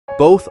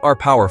Both are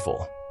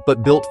powerful,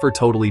 but built for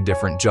totally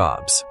different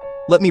jobs.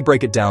 Let me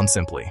break it down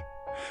simply.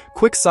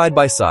 Quick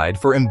side-by-side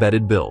for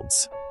embedded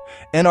builds.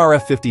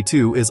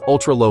 nRF52 is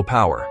ultra-low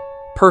power,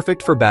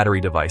 perfect for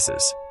battery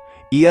devices.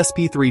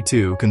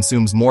 ESP32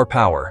 consumes more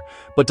power,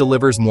 but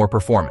delivers more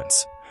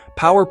performance.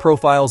 Power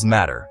profiles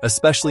matter,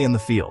 especially in the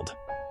field.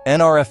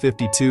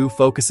 nRF52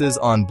 focuses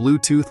on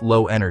Bluetooth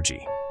Low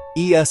Energy.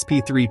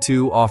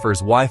 ESP32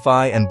 offers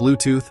Wi-Fi and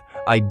Bluetooth,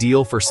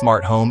 ideal for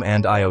smart home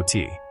and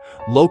IoT.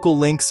 Local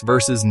links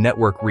versus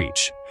network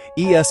reach.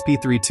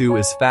 ESP32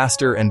 is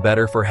faster and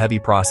better for heavy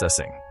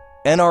processing.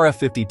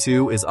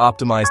 nRF52 is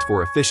optimized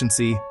for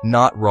efficiency,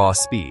 not raw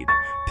speed.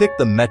 Pick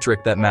the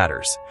metric that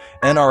matters.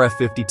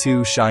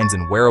 nRF52 shines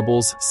in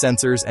wearables,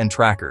 sensors, and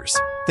trackers.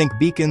 Think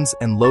beacons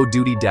and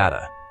low-duty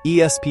data.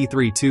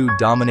 ESP32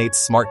 dominates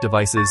smart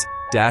devices,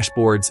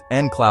 dashboards,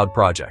 and cloud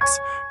projects.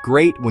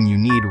 Great when you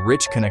need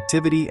rich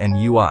connectivity and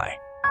UI.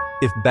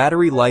 If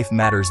battery life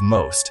matters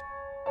most,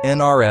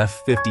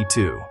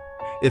 nRF52.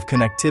 If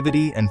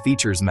connectivity and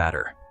features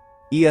matter,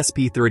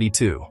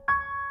 ESP32.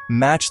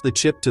 Match the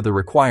chip to the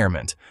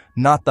requirement,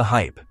 not the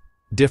hype.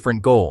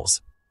 Different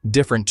goals,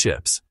 different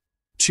chips.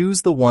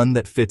 Choose the one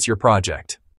that fits your project.